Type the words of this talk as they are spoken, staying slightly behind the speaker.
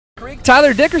freak.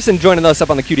 Tyler Dickerson joining us up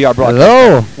on the QDR broadcast.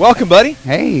 Hello. Welcome, buddy.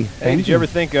 Hey. Hey, did you ever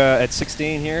think at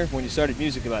 16 here, when you started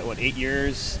music about, what, 8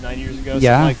 years, 9 years ago,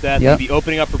 Yeah, something like that, yep. you'd be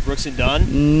opening up for Brooks and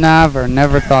Dunn?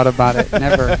 Never thought about it.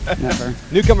 Never.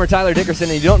 Newcomer Tyler Dickerson,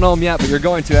 and you don't know him yet, but you're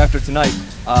going to after tonight.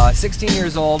 16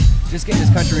 years old, just getting his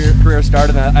country career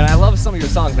started, and I love some of your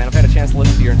songs, man. I've had a chance to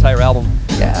listen to your entire album.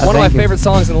 Yeah, One of my favorite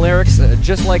songs in the lyrics,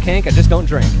 just like Hank, I just don't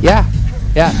drink. Yeah.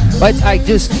 But I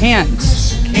just can't.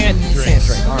 Can't drink. Can't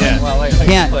drink. All right. Yeah. Well, I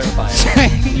Can't. clarify.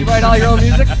 You write all your own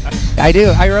music? I do.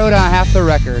 I wrote half the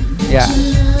record. Yeah.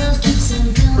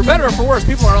 For better or for worse,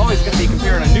 people are always going to be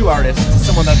comparing a new artist to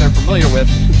someone that they're familiar with.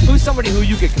 Who's somebody who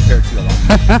you get compared to a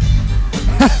lot?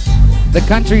 The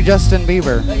country Justin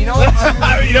Bieber. You know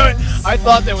what? You know what? I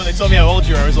thought that when they told me how old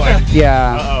you were, I was like,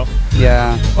 Yeah. uh-oh.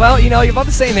 Yeah. Well, you know, you're about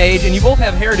the same age, and you both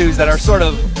have hairdos that are sort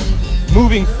of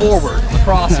moving forward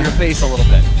across your face a little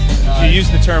bit. Do you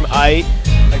use the term "I"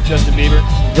 like Justin Bieber?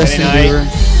 Justin Any Bieber.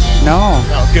 No.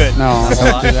 Oh, good. No, I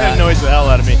don't do That that. annoys the hell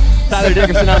out of me. Tyler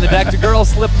Dickerson on the deck. Do girls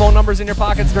slip phone numbers in your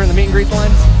pockets during the meet and greet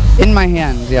lines? In my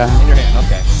hands, yeah. In your hand,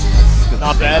 okay.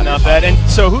 Not bad, not bad. And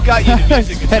so, who got you into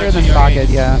music at Better such a than young pocket, age?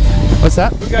 yeah. What's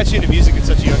that? Who got you into music at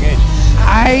such a young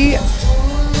age?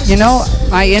 You know,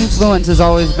 my influence has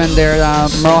always been there.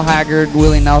 Merle Haggard,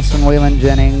 Willie Nelson, Waylon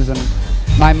Jennings, and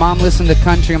my mom listened to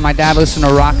country and my dad listened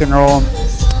to rock and roll.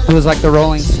 It was like the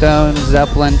Rolling Stones,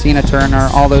 Zeppelin, Tina Turner,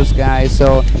 all those guys.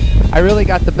 So I really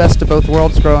got the best of both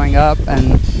worlds growing up,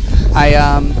 and I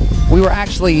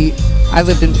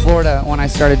lived in Florida when I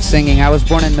started singing. I was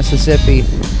born in Mississippi,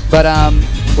 but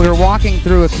we were walking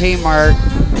through a Kmart,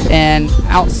 and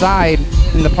outside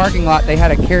in the parking lot they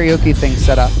had a karaoke thing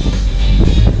set up.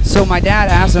 So my dad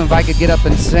asked him if I could get up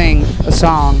and sing a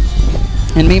song,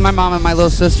 and me, my mom, and my little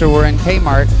sister were in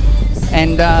Kmart,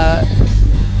 and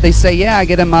they say, yeah, I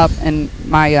get him up, and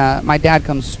my dad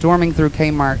comes storming through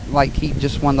Kmart like he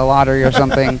just won the lottery or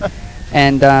something,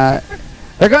 and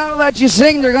they're gonna let you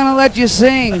sing. They're gonna let you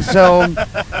sing. So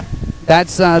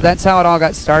that's how it all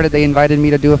got started. They invited me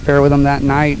to do a fair with them that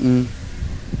night, and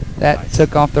that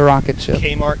took off the rocket ship.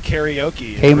 Kmart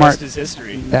karaoke. Kmart. The rest is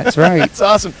history. That's right. That's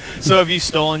awesome. So have you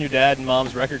stolen your dad and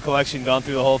mom's record collection, gone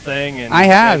through the whole thing? And I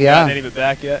have, haven't yeah. gotten any of it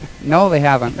back yet? No, they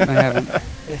haven't. They haven't.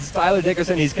 It's Tyler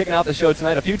Dickerson. He's kicking out the show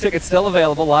tonight. A few tickets still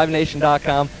available.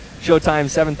 LiveNation.com. Showtime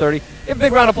 7:30. Give a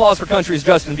big round of applause for country's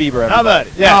Justin Bieber. Everybody. How about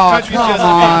it? Yeah, Oh, country's come Justin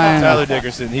on. Bieber. Tyler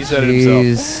Dickerson. He said it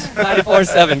himself. Jeez.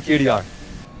 94.7 QDR.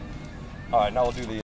 All right, now we'll do the